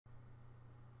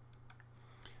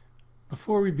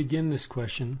Before we begin this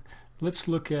question, let's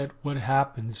look at what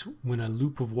happens when a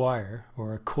loop of wire,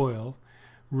 or a coil,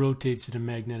 rotates in a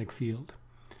magnetic field.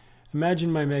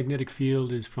 Imagine my magnetic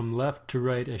field is from left to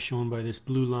right as shown by this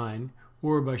blue line,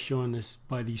 or by showing this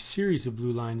by the series of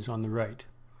blue lines on the right.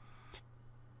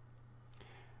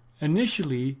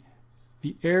 Initially,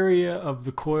 the area of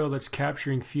the coil that's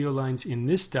capturing field lines in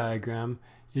this diagram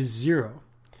is 0.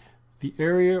 The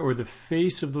area or the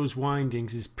face of those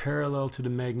windings is parallel to the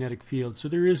magnetic field, so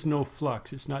there is no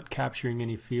flux. It's not capturing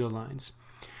any field lines.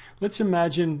 Let's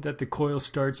imagine that the coil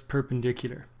starts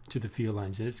perpendicular to the field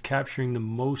lines and it's capturing the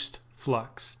most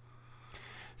flux.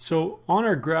 So on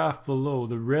our graph below,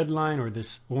 the red line or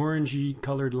this orangey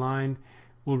colored line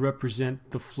will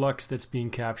represent the flux that's being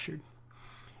captured.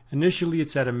 Initially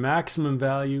it's at a maximum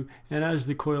value, and as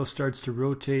the coil starts to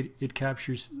rotate, it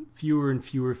captures fewer and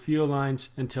fewer field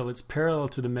lines until it's parallel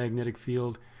to the magnetic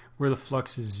field where the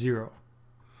flux is 0.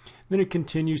 Then it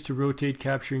continues to rotate,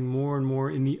 capturing more and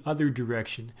more in the other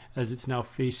direction as it's now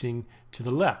facing to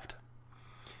the left.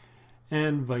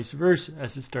 And vice versa.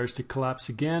 As it starts to collapse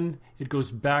again, it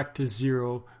goes back to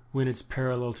 0 when it's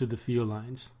parallel to the field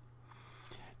lines.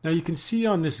 Now you can see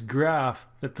on this graph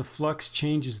that the flux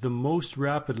changes the most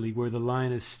rapidly where the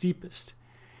line is steepest.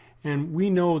 And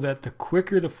we know that the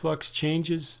quicker the flux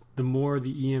changes, the more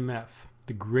the EMF,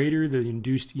 the greater the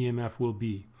induced EMF will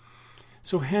be.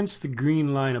 So hence the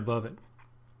green line above it.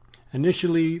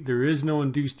 Initially there is no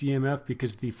induced EMF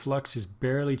because the flux is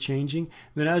barely changing.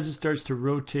 Then as it starts to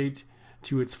rotate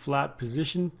to its flat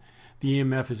position, the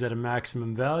EMF is at a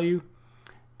maximum value,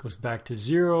 goes back to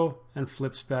 0 and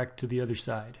flips back to the other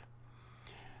side.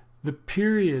 The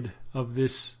period of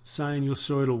this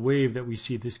sinusoidal wave that we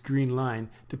see, this green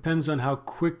line, depends on how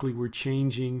quickly we're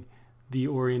changing the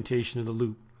orientation of the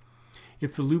loop.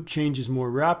 If the loop changes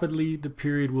more rapidly, the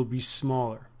period will be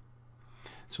smaller.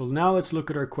 So now let's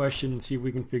look at our question and see if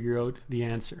we can figure out the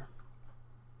answer.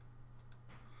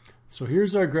 So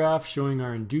here's our graph showing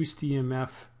our induced EMF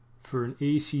for an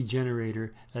AC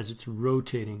generator as it's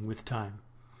rotating with time.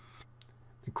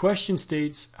 The question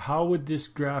states, how would this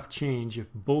graph change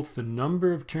if both the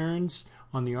number of turns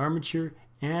on the armature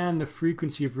and the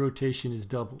frequency of rotation is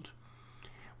doubled?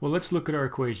 Well, let's look at our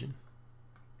equation.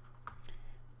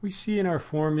 We see in our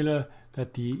formula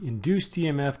that the induced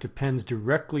EMF depends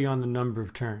directly on the number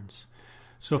of turns.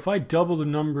 So if I double the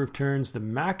number of turns, the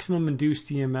maximum induced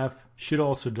EMF should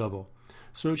also double.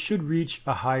 So it should reach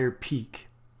a higher peak.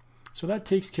 So that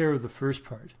takes care of the first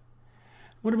part.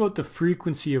 What about the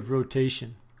frequency of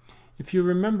rotation? If you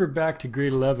remember back to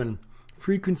grade 11,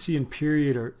 frequency and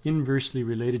period are inversely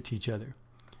related to each other.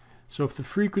 So if the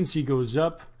frequency goes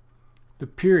up, the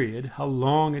period, how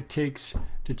long it takes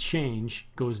to change,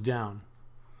 goes down.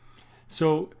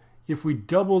 So if we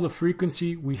double the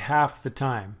frequency, we half the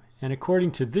time. And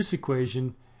according to this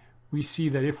equation, we see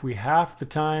that if we half the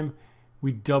time,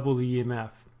 we double the EMF.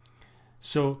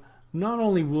 So not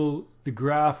only will the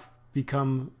graph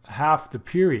become half the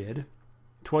period,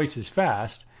 twice as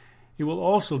fast, it will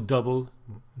also double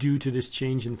due to this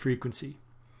change in frequency.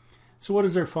 So what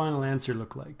does our final answer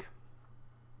look like?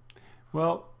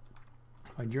 Well,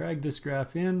 if I drag this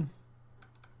graph in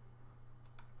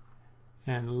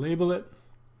and label it,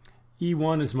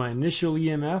 E1 is my initial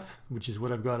EMF, which is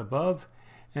what I've got above,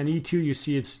 and E2 you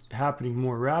see it's happening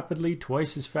more rapidly,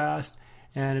 twice as fast,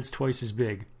 and it's twice as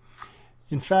big.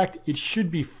 In fact, it should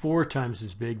be 4 times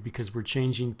as big because we're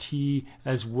changing T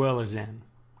as well as N.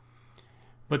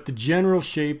 But the general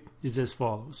shape is as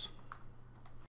follows.